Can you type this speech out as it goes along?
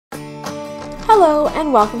Hello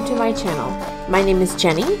and welcome to my channel. My name is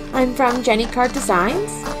Jenny. I'm from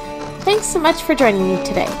JennyCardDesigns. Thanks so much for joining me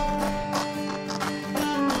today.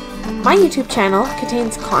 My YouTube channel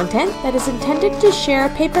contains content that is intended to share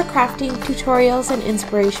paper crafting tutorials and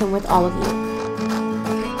inspiration with all of you.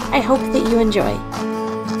 I hope that you enjoy.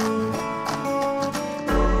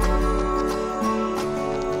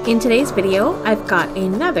 In today's video, I've got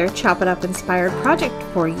another Chop It Up inspired project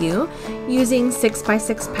for you using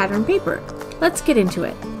 6x6 pattern paper. Let's get into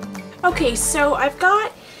it. Okay, so I've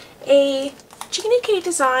got a GINA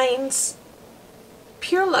Designs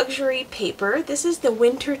Pure Luxury paper. This is the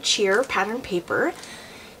Winter Cheer pattern paper.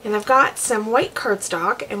 And I've got some white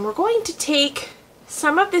cardstock, and we're going to take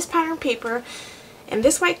some of this pattern paper and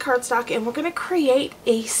this white cardstock, and we're going to create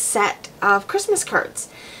a set of Christmas cards.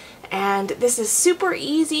 And this is super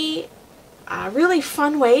easy, really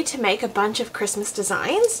fun way to make a bunch of Christmas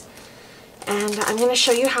designs. And I'm going to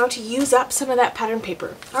show you how to use up some of that pattern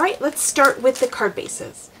paper. Alright, let's start with the card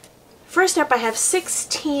bases. First up, I have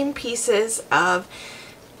 16 pieces of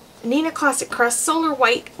Neenah Classic Crest Solar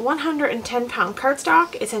White 110 pound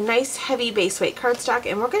cardstock. It's a nice heavy base weight cardstock,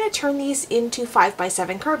 and we're going to turn these into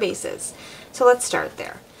 5x7 card bases. So let's start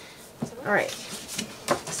there. Alright,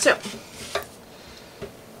 so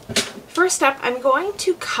first up, I'm going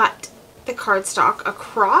to cut the cardstock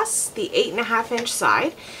across the 8.5 inch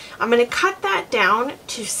side. I'm going to cut that down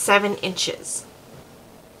to 7 inches.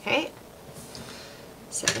 Okay,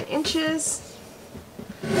 7 inches,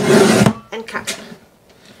 and cut.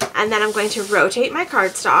 And then I'm going to rotate my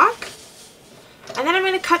cardstock, and then I'm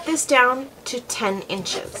going to cut this down to 10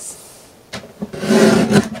 inches.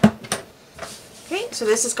 Okay, so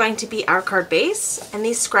this is going to be our card base, and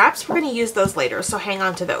these scraps, we're going to use those later, so hang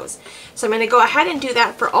on to those. So I'm going to go ahead and do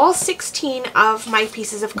that for all 16 of my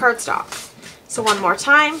pieces of cardstock. So one more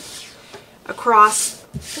time, across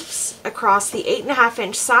the 8.5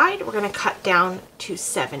 inch side, we're going to cut down to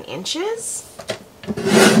 7 inches.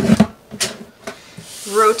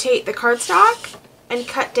 Rotate the cardstock and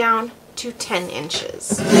cut down to 10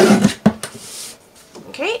 inches.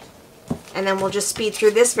 Okay, and then we'll just speed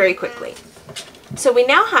through this very quickly. So we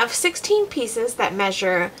now have 16 pieces that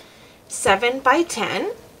measure 7 by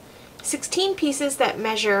 10, 16 pieces that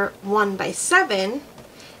measure 1 by 7,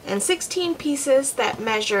 and 16 pieces that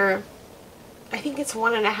measure, I think it's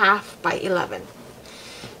 1.5 by 11.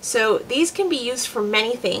 So these can be used for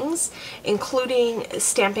many things, including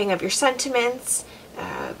stamping of your sentiments,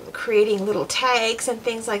 creating little tags and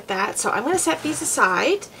things like that. So I'm going to set these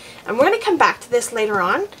aside, and we're going to come back to this later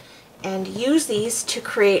on and use these to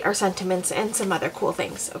create our sentiments and some other cool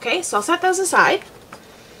things. Okay, so I'll set those aside,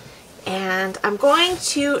 and I'm going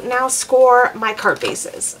to now score my card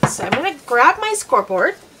bases. So I'm going to grab my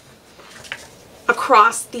scoreboard.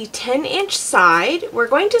 Across the 10 inch side, we're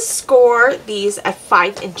going to score these at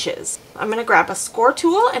 5 inches. I'm going to grab a score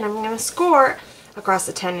tool, and I'm going to score across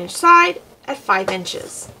the 10 inch side at 5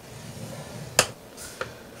 inches.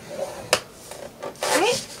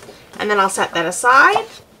 Okay, and then I'll set that aside.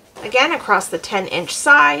 Again, across the 10 inch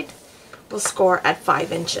side, we'll score at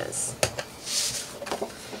 5 inches.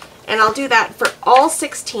 And I'll do that for all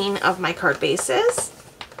 16 of my card bases.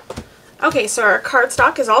 Okay, so our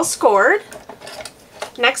cardstock is all scored.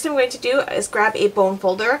 Next I'm going to do is grab a bone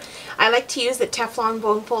folder. I like to use the Teflon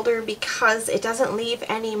bone folder because it doesn't leave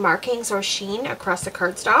any markings or sheen across the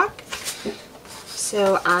cardstock.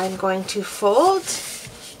 So I'm going to fold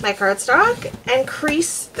my cardstock and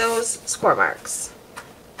crease those score marks.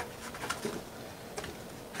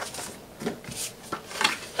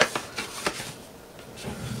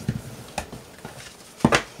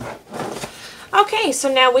 Okay,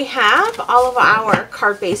 so now we have all of our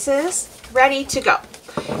card bases ready to go.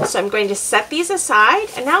 So I'm going to set these aside,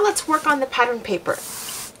 and now let's work on the pattern paper.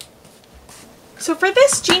 So for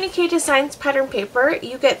this GINA Designs pattern paper,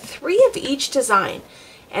 you get 3 of each design.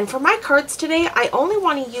 And for my cards today, I only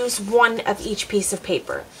want to use 1 of each piece of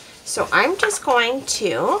paper. So I'm just going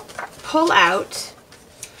to pull out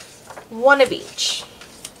 1 of each.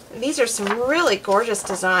 And these are some really gorgeous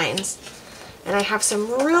designs. And I have some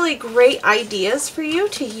really great ideas for you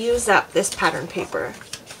to use up this pattern paper.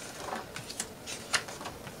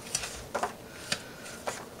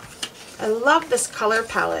 I love this color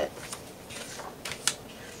palette.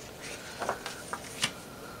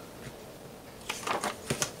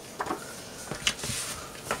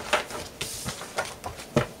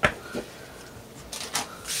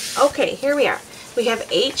 Okay, here we are. We have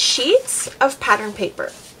 8 sheets of pattern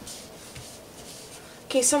paper.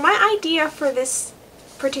 Okay, so my idea for this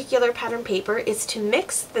particular pattern paper is to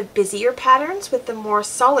mix the busier patterns with the more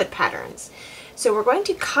solid patterns. So we're going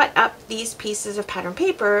to cut up these pieces of pattern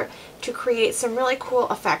paper to create some really cool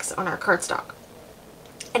effects on our cardstock.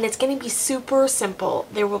 And it's going to be super simple.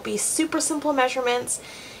 There will be super simple measurements.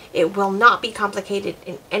 It will not be complicated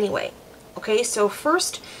in any way. Okay, so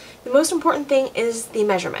first, the most important thing is the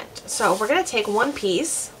measurement. So we're going to take one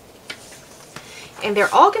piece, and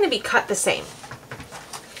they're all going to be cut the same.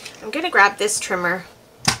 I'm going to grab this trimmer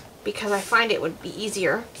because I find it would be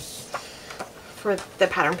easier for the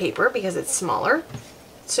pattern paper because it's smaller.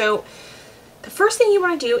 So the first thing you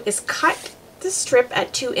want to do is cut the strip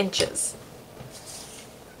at 2 inches.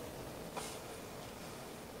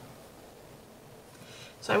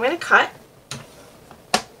 So I'm going to cut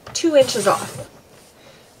 2 inches off.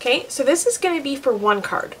 Okay, so this is going to be for one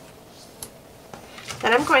card.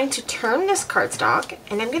 Then I'm going to turn this cardstock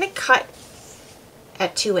and I'm going to cut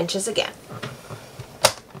at 2 inches again.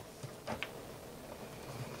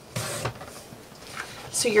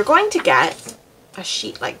 So you're going to get a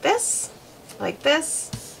sheet like this, and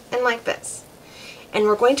like this. And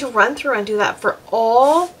we're going to run through and do that for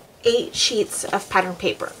all 8 sheets of pattern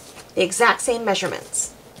paper. The exact same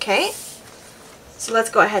measurements, okay? So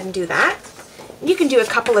let's go ahead and do that. You can do a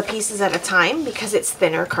couple of pieces at a time because it's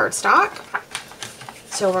thinner cardstock.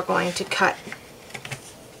 So we're going to cut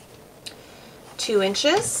 2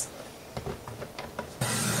 inches.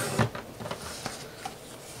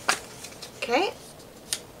 Okay.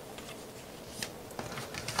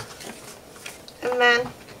 And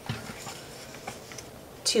then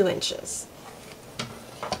 2 inches.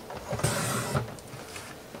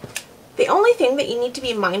 The only thing that you need to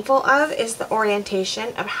be mindful of is the orientation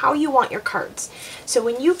of how you want your cards. So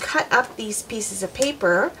when you cut up these pieces of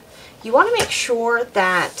paper, you want to make sure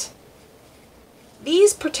that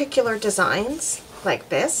these particular designs, like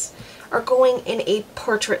this, are going in a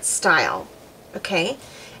portrait style, okay?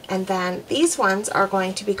 And then these ones are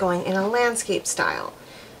going to be going in a landscape style.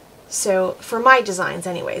 So for my designs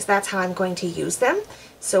anyways, that's how I'm going to use them.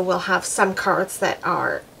 So we'll have some cards that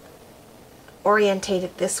are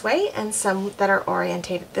orientated this way and some that are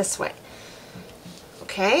orientated this way.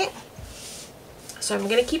 Okay, so I'm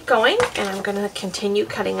going to keep going and I'm going to continue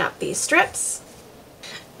cutting up these strips.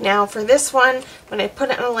 Now for this one, when I put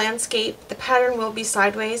it in a landscape, the pattern will be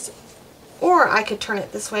sideways, or I could turn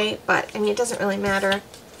it this way, but I mean it doesn't really matter.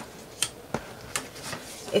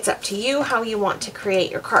 It's up to you how you want to create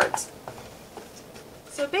your cards.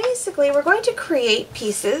 So basically we're going to create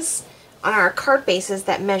pieces on our card bases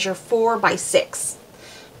that measure 4 by 6.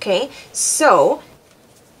 Okay, so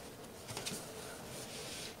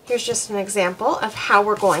here's just an example of how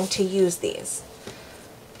we're going to use these.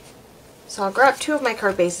 So I'll grab 2 of my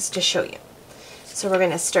card bases to show you. So we're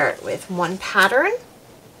going to start with 1 pattern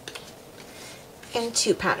and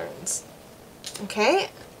 2 patterns.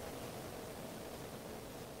 Okay,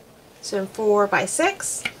 so 4 by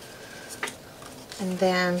 6, and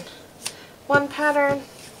then 1 pattern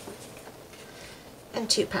and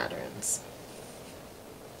 2 patterns.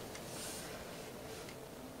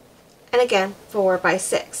 And again, 4 by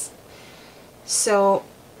 6. So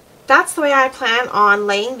that's the way I plan on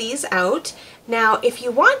laying these out. Now, if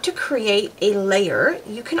you want to create a layer,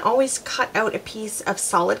 you can always cut out a piece of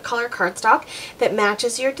solid color cardstock that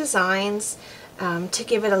matches your designs to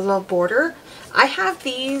give it a little border. I have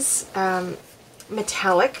these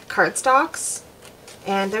metallic cardstocks,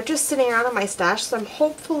 and they're just sitting around in my stash, so I'm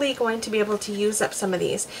hopefully going to be able to use up some of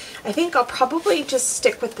these. I think I'll probably just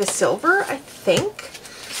stick with the silver, I think.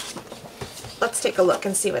 Let's take a look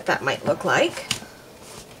and see what that might look like.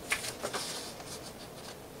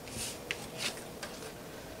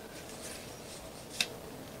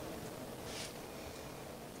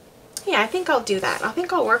 Yeah, I think I'll do that. I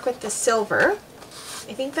think I'll work with the silver.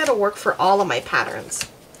 I think that'll work for all of my patterns.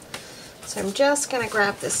 So I'm just going to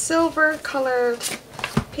grab the silver colored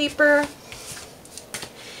paper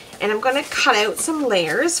and I'm going to cut out some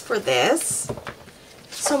layers for this.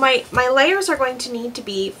 So my layers are going to need to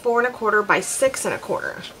be 4 1/4 by 6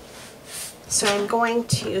 1/4. So I'm going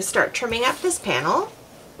to start trimming up this panel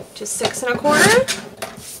to 6 1/4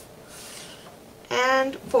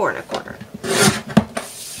 and 4 1/4.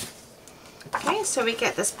 Okay, so we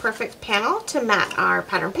get this perfect panel to mat our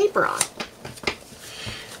pattern paper on.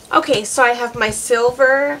 Okay, so I have my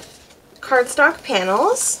silver cardstock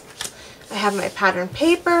panels, I have my pattern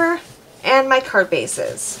paper, and my card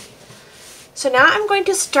bases. So now I'm going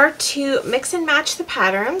to start to mix and match the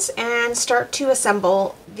patterns and start to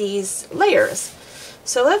assemble these layers.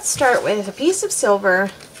 So let's start with a piece of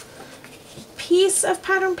silver, piece of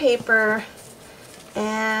pattern paper,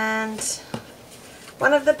 and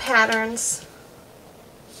one of the patterns.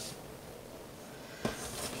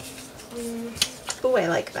 Ooh, I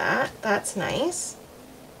like that. That's nice.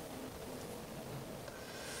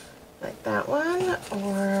 Like that one,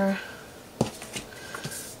 or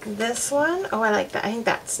this one. Oh, I like that. I think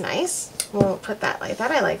that's nice. We'll put that like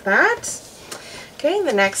that. I like that. Okay,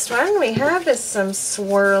 the next one we have is some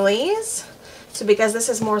swirlies. So because this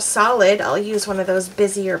is more solid, I'll use one of those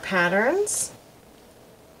busier patterns.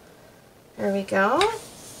 There we go.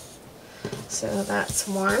 So that's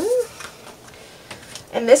one.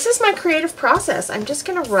 And this is my creative process. I'm just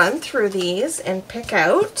going to run through these and pick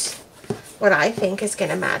out what I think is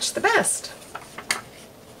going to match the best.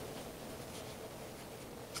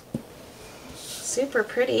 Super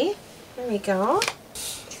pretty. There we go.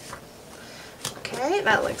 Okay,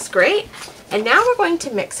 that looks great. And now we're going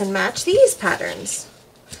to mix and match these patterns.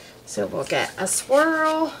 So we'll get a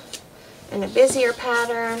swirl and a busier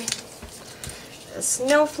pattern, a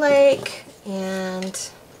snowflake, and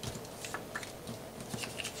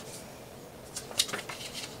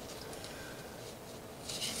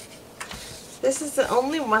this is the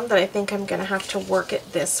only one that I think I'm going to have to work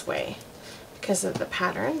it this way because of the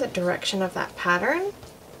pattern, the direction of that pattern.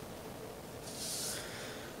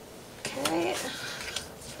 Okay.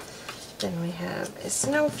 Then we have a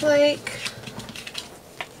snowflake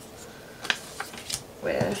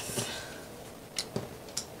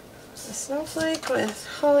with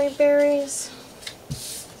holly berries,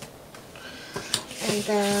 and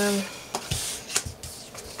then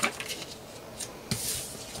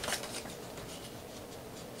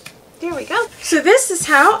there we go. So this is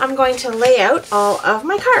how I'm going to lay out all of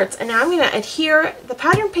my cards, and now I'm going to adhere the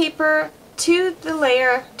pattern paper to the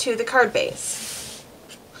layer to the card base.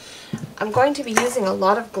 I'm going to be using a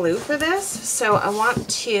lot of glue for this, so I want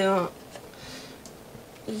to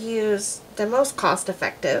use the most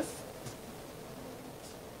cost-effective.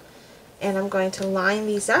 And I'm going to line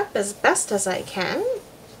these up as best as I can.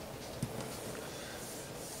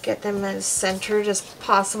 Get them as centered as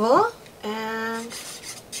possible. And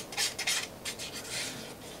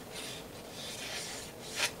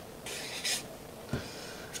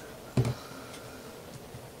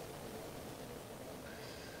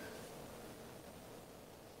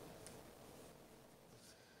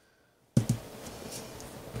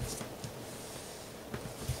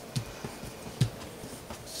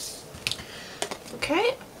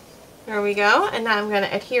okay, there we go. And now I'm going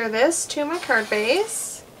to adhere this to my card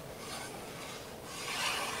base.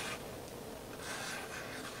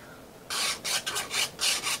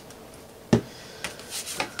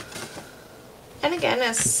 And again,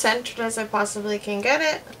 as centered as I possibly can get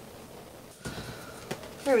it.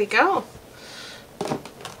 There we go.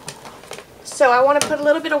 So I want to put a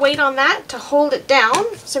little bit of weight on that to hold it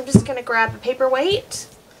down. So I'm just going to grab a paperweight.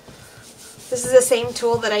 This is the same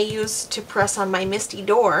tool that I use to press on my Misty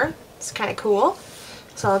door. It's kind of cool.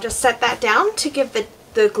 So I'll just set that down to give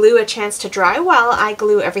the glue a chance to dry while I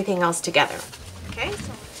glue everything else together.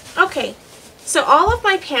 Okay, so all of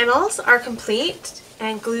my panels are complete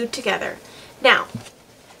and glued together. Now,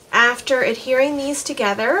 after adhering these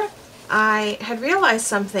together, I had realized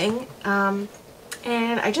something, and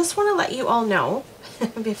I just want to let you all know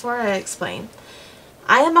before I explain.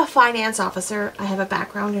 I am a finance officer. I have a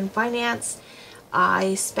background in finance.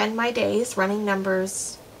 I spend my days running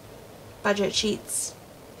numbers, budget sheets,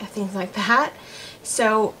 things like that.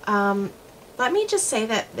 So let me just say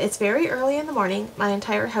that it's very early in the morning. My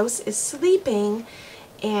entire house is sleeping,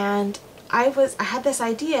 and I had this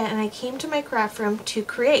idea, and I came to my craft room to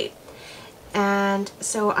create. And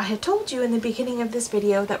so I had told you in the beginning of this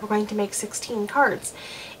video that we're going to make 16 cards.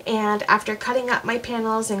 And after cutting up my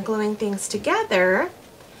panels and gluing things together,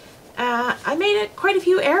 I made quite a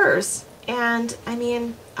few errors. And I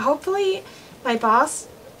mean, hopefully my boss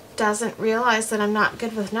doesn't realize that I'm not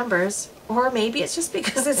good with numbers, or maybe it's just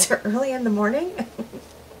because it's early in the morning.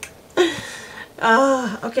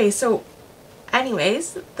 Okay, so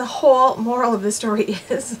anyways, the whole moral of the story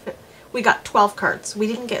is we got 12 cards. We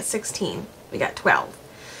didn't get 16, we got 12.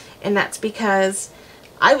 And that's because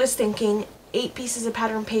I was thinking 8 pieces of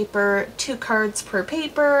pattern paper, 2 cards per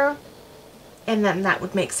paper, and then that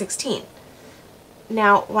would make 16.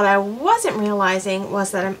 Now, what I wasn't realizing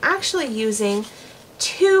was that I'm actually using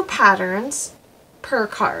 2 patterns per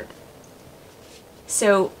card.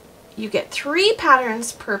 So you get 3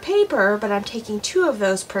 patterns per paper, but I'm taking 2 of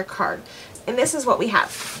those per card. And this is what we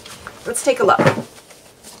have. Let's take a look.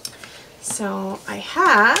 So I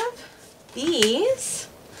have these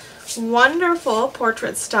wonderful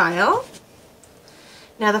portrait style.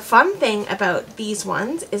 Now the fun thing about these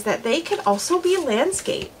ones is that they could also be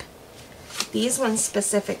landscape. These ones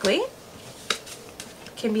specifically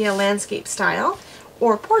can be a landscape style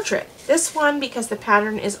or portrait. This one, because the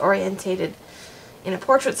pattern is orientated in a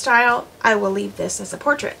portrait style, I will leave this as a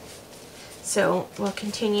portrait. So we'll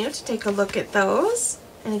continue to take a look at those.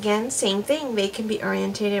 And again, same thing, they can be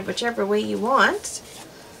orientated whichever way you want.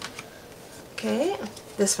 Okay,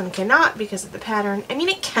 this one cannot because of the pattern. I mean,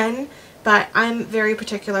 it can, but I'm very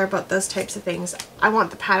particular about those types of things. I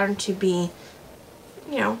want the pattern to be,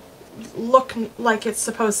 you know, look like it's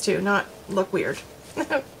supposed to, not look weird.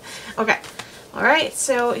 Okay, all right,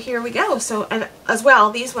 so here we go. So, and as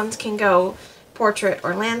well, these ones can go portrait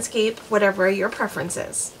or landscape, whatever your preference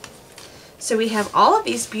is. So we have all of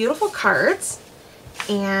these beautiful cards,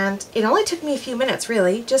 and it only took me a few minutes,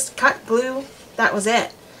 really. Just cut, glue, that was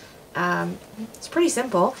it. It's pretty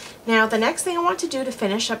simple. Now the next thing I want to do to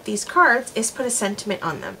finish up these cards is put a sentiment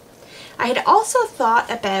on them. I had also thought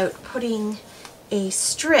about putting a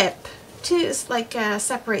strip to like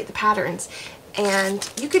separate the patterns, and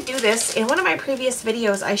you could do this. In one of my previous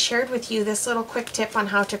videos I shared with you this little quick tip on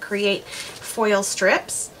how to create foil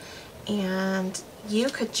strips, and you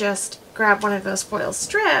could just grab one of those foil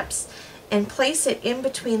strips and place it in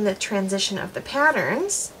between the transition of the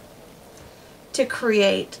patterns to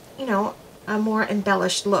create, you know, a more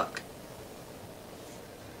embellished look.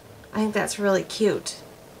 I think that's really cute.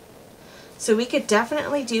 So we could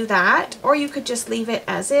definitely do that, or you could just leave it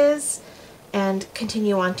as is and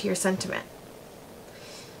continue on to your sentiment.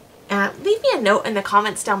 Leave me a note in the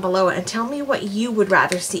comments down below and tell me what you would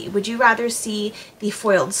rather see. Would you rather see the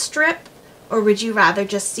foiled strip, or would you rather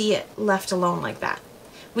just see it left alone like that?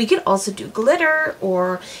 We could also do glitter,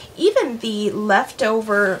 or even the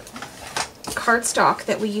leftover cardstock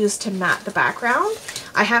that we use to matte the background.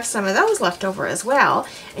 I have some of those left over as well,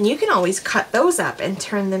 and you can always cut those up and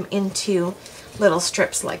turn them into little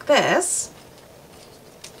strips like this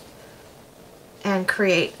and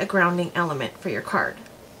create a grounding element for your card.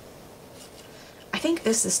 I think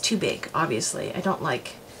this is too big, obviously. I don't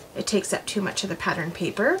like it, takes up too much of the pattern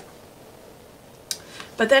paper.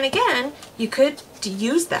 But then again, you could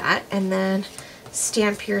use that and then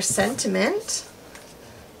stamp your sentiment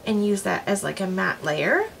and use that as like a matte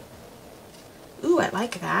layer. Ooh, I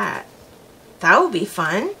like that. That would be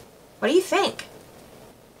fun. What do you think?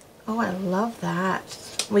 Oh, I love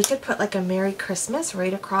that. We could put like a Merry Christmas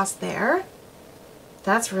right across there.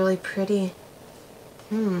 That's really pretty.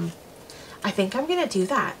 I think I'm gonna do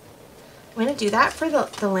that. I'm gonna do that for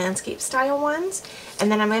the landscape style ones,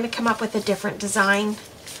 and then I'm gonna come up with a different design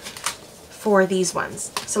for these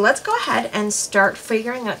ones. So let's go ahead and start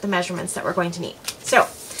figuring out the measurements that we're going to need. So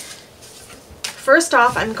first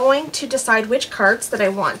off, I'm going to decide which cards that I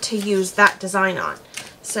want to use that design on.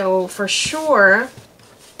 So for sure,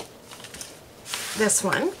 this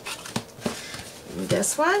one,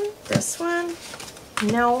 this one, this one,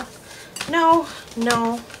 no, no,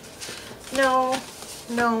 no, no,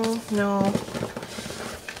 no, no,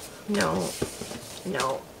 no,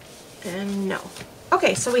 no, and no.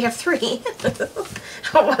 Okay, so we have 3. That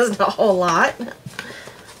wasn't a whole lot.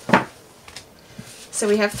 So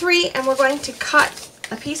we have 3, and we're going to cut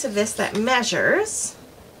a piece of this that measures.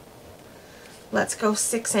 Let's go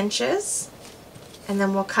 6 inches, and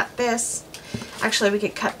then we'll cut this. Actually, we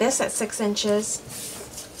could cut this at 6 inches.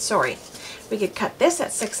 Sorry. We could cut this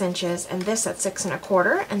at 6 inches and this at 6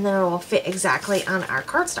 1/4, and then it will fit exactly on our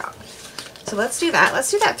cardstock. So let's do that.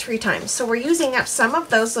 Let's do that 3 times. So we're using up some of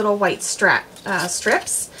those little white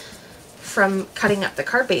strips from cutting up the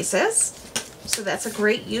card bases. So that's a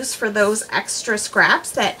great use for those extra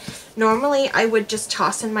scraps that normally I would just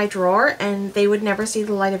toss in my drawer and they would never see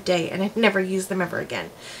the light of day, and I'd never use them ever again.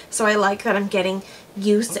 So I like that I'm getting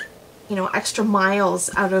use, you know, extra miles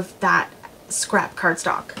out of that scrap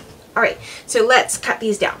cardstock. All right, so let's cut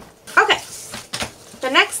these down. Okay, the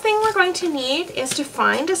next thing we're going to need is to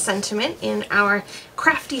find a sentiment in our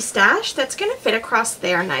crafty stash that's going to fit across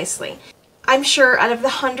there nicely. I'm sure out of the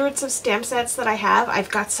hundreds of stamp sets that I have, I've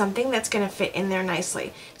got something that's going to fit in there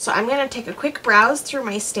nicely. So I'm going to take a quick browse through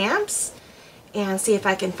my stamps and see if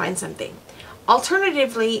I can find something.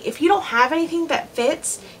 Alternatively, if you don't have anything that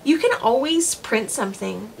fits, you can always print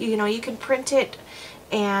something. You know, you can print it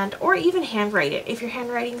or even handwrite it. If your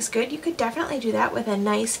handwriting's good, you could definitely do that with a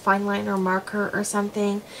nice fine liner marker or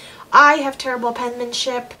something. I have terrible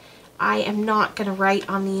penmanship. I am not going to write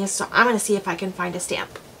on these, so I'm going to see if I can find a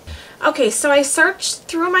stamp. Okay, so I searched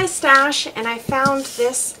through my stash and I found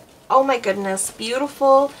this, oh my goodness,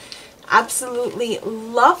 beautiful, absolutely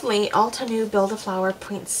lovely ALTENEW Build-A-Flower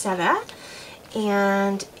poinsettia.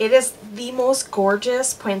 And it is the most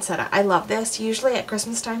gorgeous poinsettia. I love this. Usually at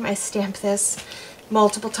Christmas time I stamp this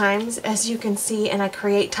multiple times, as you can see, and I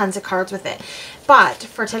create tons of cards with it. But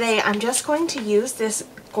for today, I'm just going to use this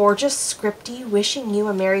gorgeous scripty wishing you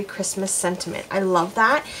a Merry Christmas sentiment. I love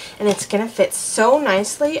that, and it's going to fit so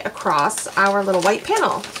nicely across our little white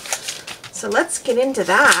panel. So let's get into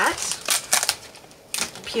that.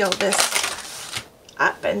 Peel this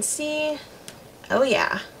up and see. Oh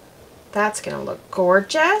yeah, that's going to look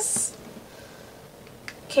gorgeous.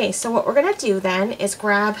 Okay, so what we're going to do then is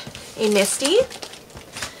grab a Misty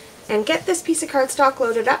and get this piece of cardstock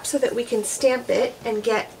loaded up so that we can stamp it and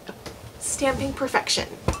get stamping perfection.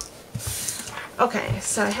 Okay,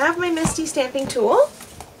 so I have my Misty stamping tool,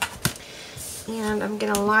 and I'm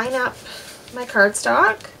going to line up my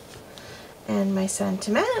cardstock and my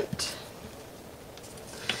sentiment.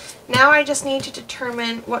 Now I just need to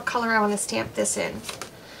determine what color I want to stamp this in.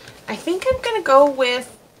 I think I'm going to go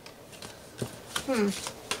with,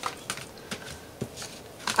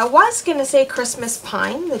 I was going to say Christmas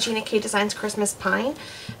Pine, the Gina K Designs Christmas Pine,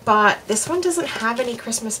 but this one doesn't have any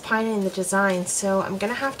Christmas Pine in the design, so I'm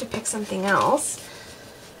going to have to pick something else.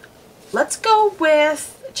 Let's go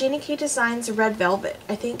with Gina K Designs Red Velvet.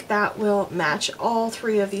 I think that will match all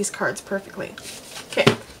three of these cards perfectly. Okay,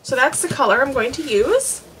 so that's the color I'm going to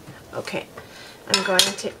use. Okay, I'm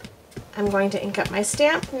going to ink up my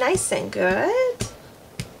stamp nice and good.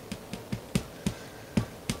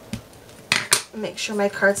 Make sure my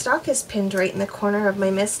cardstock is pinned right in the corner of my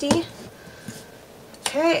Misty.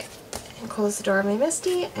 Okay, and close the door of my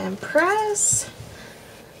Misty and press.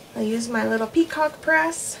 I'll use my little peacock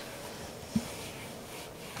press.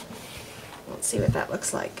 Let's see what that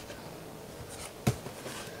looks like.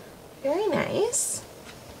 Very nice.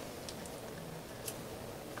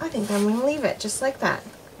 I think I'm going to leave it just like that.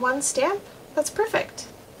 One stamp, that's perfect.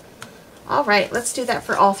 All right, let's do that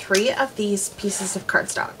for all three of these pieces of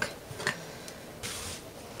cardstock.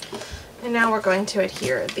 And now we're going to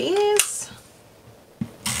adhere these.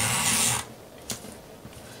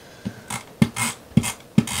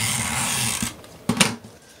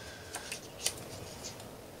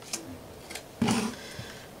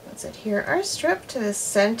 Let's adhere our strip to the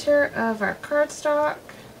center of our cardstock.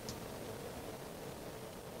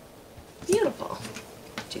 Beautiful.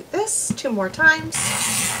 Do this 2 more times.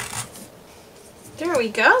 There we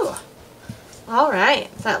go. All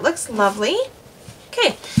right, that looks lovely.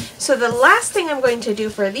 Okay, so the last thing I'm going to do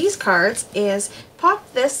for these cards is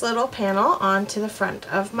pop this little panel onto the front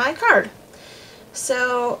of my card.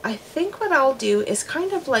 So I think what I'll do is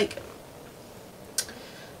kind of like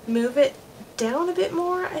move it down a bit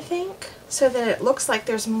more, I think, so that it looks like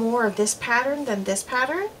there's more of this pattern than this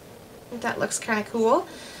pattern. I think that looks kind of cool.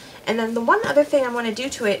 And then the one other thing I want to do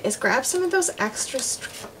to it is grab some of those extra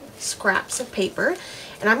scraps of paper,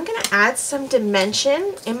 and I'm going to add some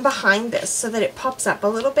dimension in behind this so that it pops up a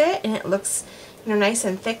little bit and it looks, you know, nice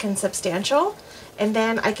and thick and substantial. And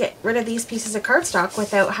then I get rid of these pieces of cardstock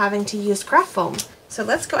without having to use craft foam. So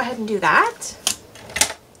let's go ahead and do that.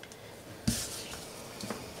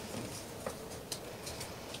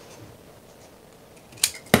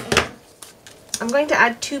 I'm going to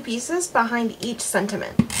add 2 pieces behind each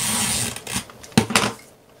sentiment.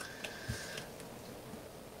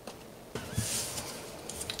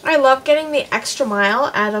 I love getting the extra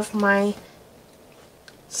mile out of my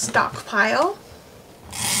stockpile.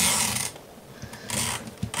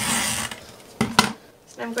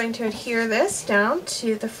 So I'm going to adhere this down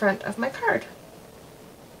to the front of my card.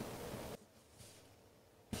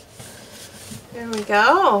 There we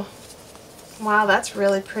go. Wow, that's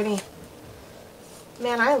really pretty.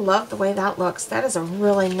 Man, I love the way that looks. That is a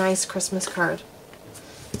really nice Christmas card.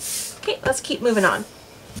 Okay, let's keep moving on.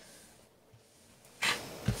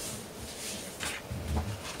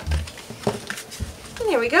 And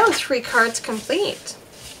there we go, 3 cards complete.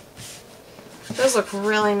 Those look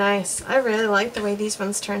really nice. I really like the way these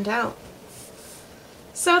ones turned out.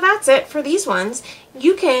 So that's it for these ones.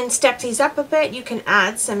 You can step these up a bit, you can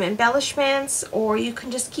add some embellishments, or you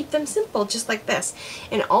can just keep them simple, just like this.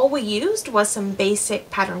 And all we used was some basic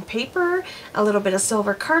pattern paper, a little bit of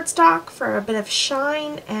silver cardstock for a bit of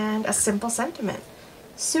shine, and a simple sentiment.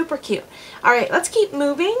 Super cute. Alright, let's keep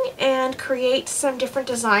moving and create some different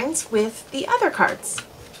designs with the other cards.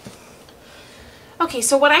 Okay,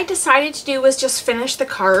 so what I decided to do was just finish the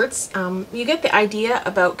cards. You get the idea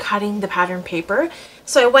about cutting the pattern paper.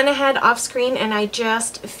 So I went ahead off screen and I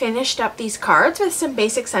just finished up these cards with some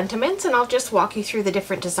basic sentiments, and I'll just walk you through the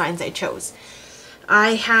different designs I chose.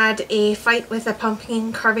 I had a fight with a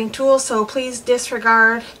pumpkin carving tool, so please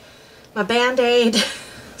disregard my band-aid.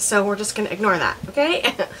 So we're just going to ignore that,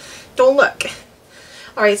 okay? Don't look.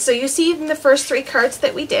 Alright, so you see in the first 3 cards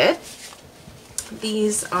that we did,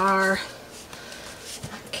 these are...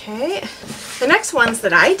 Okay, the next ones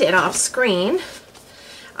that I did off screen,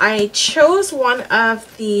 I chose one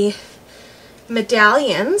of the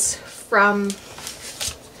medallions from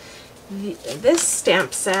this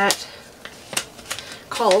stamp set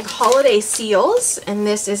called Holiday Seals, and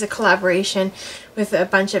this is a collaboration with a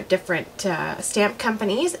bunch of different stamp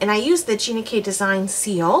companies, and I used the GINA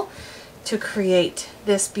seal to create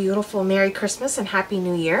this beautiful Merry Christmas and Happy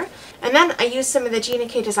New Year. And then I used some of the GINA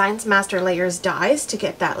Master Layers dies to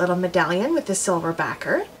get that little medallion with the silver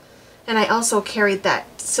backer. And I also carried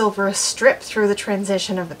that silver strip through the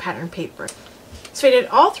transition of the pattern paper. So I did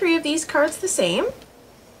all three of these cards the same.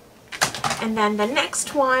 And then the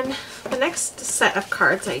next one, the next set of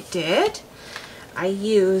cards I did, I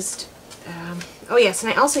used, oh yes,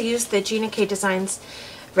 and I also used the GINA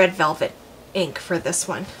Red Velvet ink for this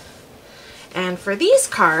one. And for these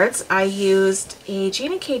cards, I used a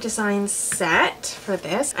GINA set for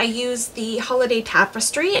this. I used the Holiday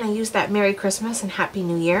Tapestry, and I used that Merry Christmas and Happy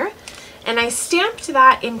New Year. And I stamped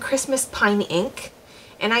that in Christmas Pine ink.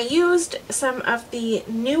 And I used some of the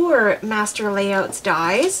newer Master Layouts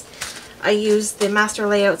dies. I used the Master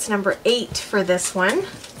Layouts number 8 for this one.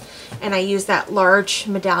 And I used that large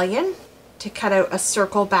medallion to cut out a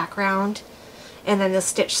circle background and then the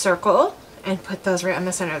stitch circle and put those right on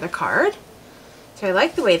the center of the card. So I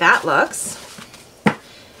like the way that looks.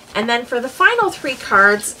 And then for the final 3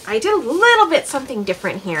 cards, I did a little bit something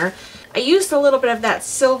different here. I used a little bit of that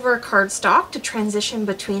silver cardstock to transition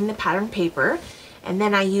between the pattern paper. And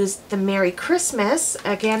then I used the Merry Christmas.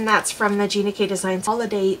 Again, that's from the GINA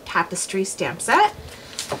Holiday Tapestry stamp set.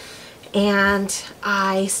 And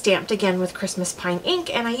I stamped again with Christmas Pine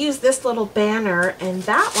ink. And I used this little banner, and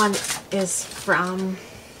that one is from...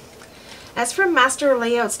 That's from Master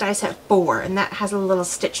Layouts die set 4, and that has a little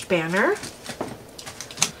stitched banner.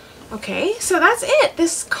 Okay, so that's it.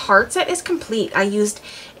 This card set is complete. I used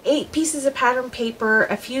 8 pieces of pattern paper,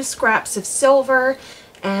 a few scraps of silver,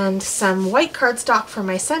 and some white cardstock for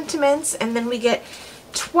my sentiments, and then we get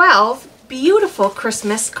 12 beautiful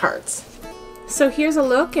Christmas cards. So here's a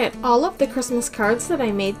look at all of the Christmas cards that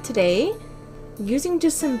I made today, using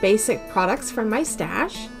just some basic products from my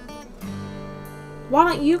stash. Why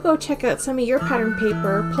don't you go check out some of your pattern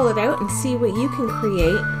paper, pull it out, and see what you can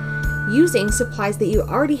create using supplies that you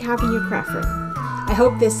already have in your craft room. I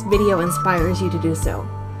hope this video inspires you to do so.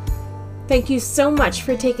 Thank you so much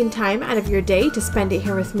for taking time out of your day to spend it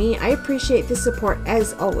here with me. I appreciate the support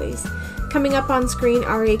as always. Coming up on screen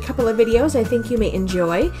are a couple of videos I think you may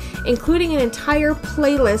enjoy, including an entire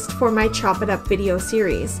playlist for my Chop It Up video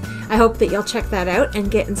series. I hope that you'll check that out and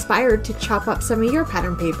get inspired to chop up some of your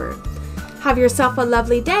pattern paper. Have yourself a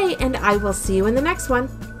lovely day, and I will see you in the next one.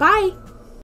 Bye!